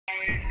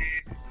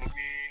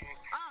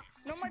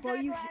Bro,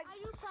 you.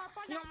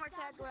 No more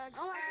tag lag.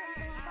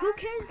 Who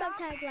cares about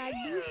tag lag?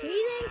 Do you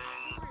see this?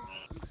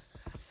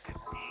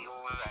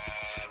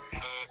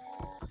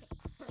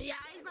 Yeah,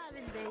 he's not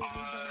in days.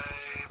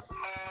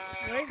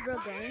 Where's bro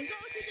going? Go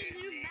to the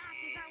new map,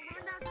 because I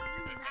learned that's a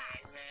new map.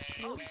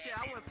 Oh shit, I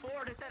went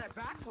forward instead of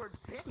backwards.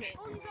 Damn it.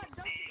 Oh, you got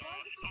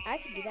dunked. I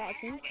can do that, I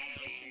think.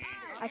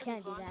 I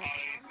can't do that.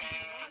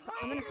 But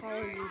I'm gonna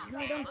follow you.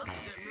 No, don't.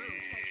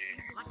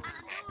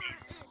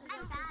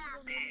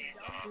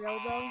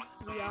 Robo,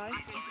 VR.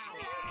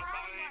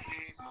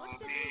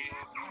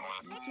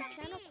 YouTube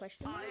channel?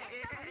 Question mark?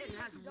 It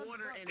has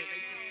water in it. They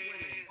can swim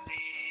in.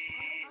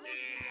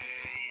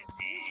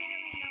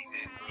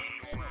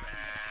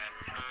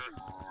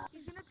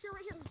 He's gonna appear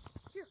right here.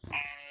 Here.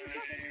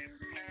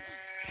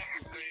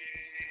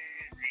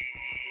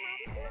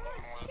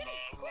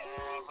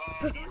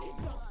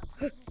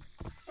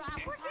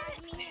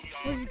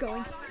 Where are you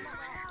going?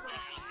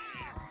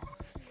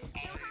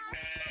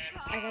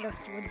 I gotta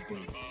see what he's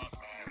doing.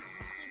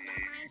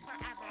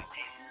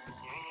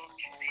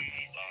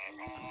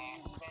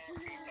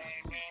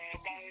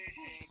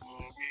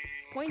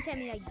 Point at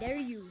me, I dare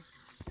you.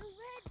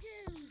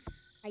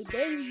 I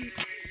dare you.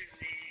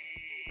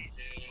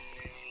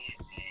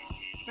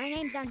 My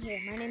name's down here.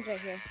 My name's right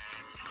here.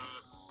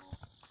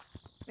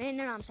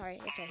 No, I'm sorry.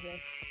 It's right here.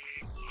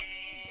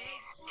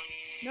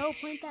 No,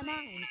 point at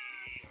mine.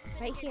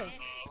 Right here.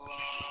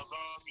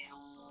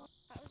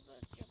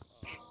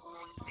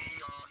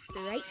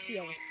 Right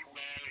here.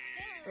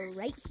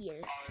 Right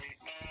here.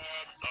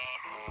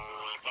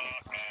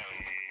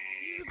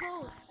 You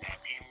go.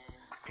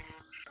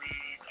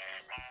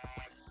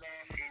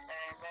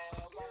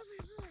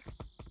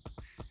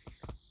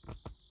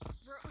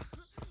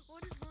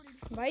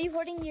 Why are you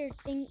holding your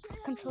thing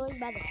controlled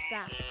by the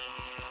strap?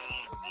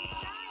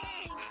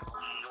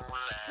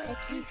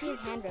 Can you see his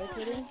hand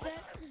rotating?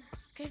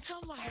 Can you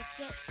tell my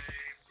headset?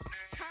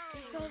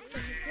 Tell us the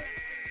headset.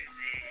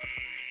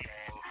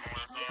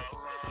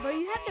 Bro,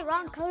 you have the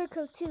wrong color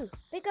code too.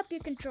 Pick up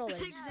your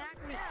controllers.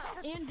 Exactly.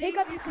 And Pick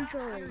up your Daisy's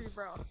controllers.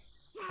 bro.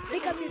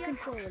 Pick up your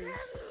controllers.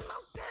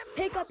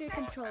 Pick up your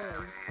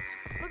controllers.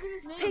 Look at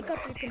his name. Pick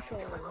up your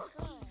controller.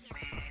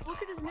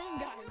 Look at his name,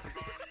 guys.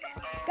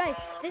 Guys,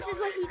 this is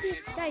what he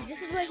did. Guys,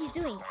 this is what he's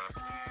doing.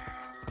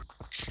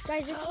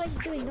 Guys, this is what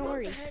he's doing. Don't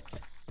worry.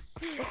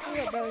 This is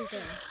what bro is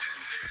doing.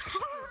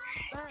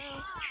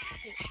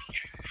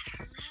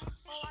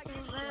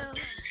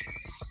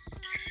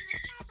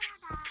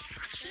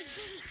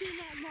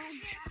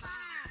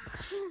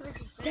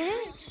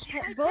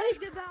 Damn, boys.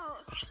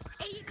 About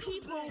 8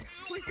 people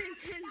within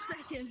 10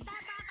 seconds.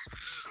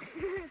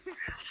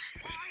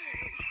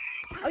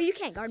 Oh, you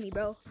can't guard me,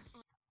 bro.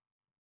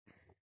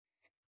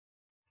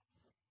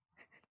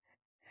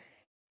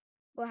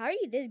 Well, how are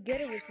you this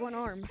good with one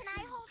arm? Can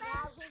I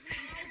hold him?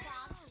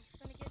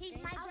 He's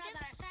my brother.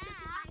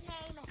 My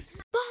name.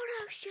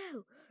 Photo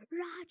shoot,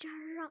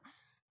 Roger.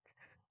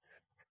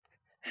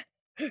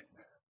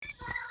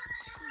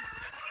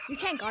 You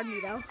can't guard me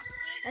though.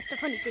 That's the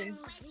funny thing.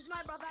 He's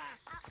my brother.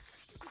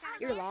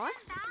 You're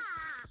lost?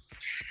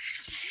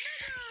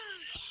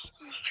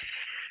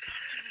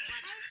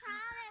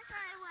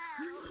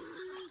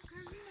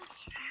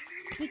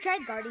 He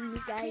tried guarding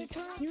these guys.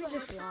 He was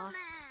just lost.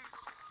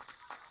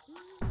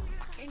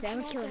 Okay, I'm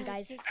gonna kill him,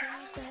 guys.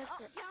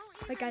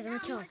 Wait, guys, I'm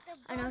gonna kill him.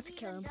 I know how to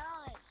kill him.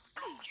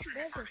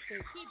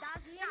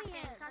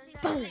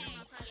 Boom!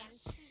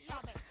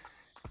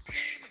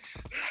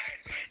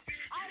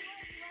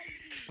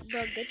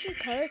 Bro, get your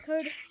color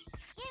code.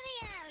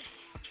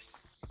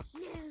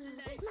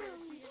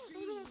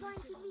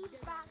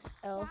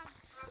 Oh.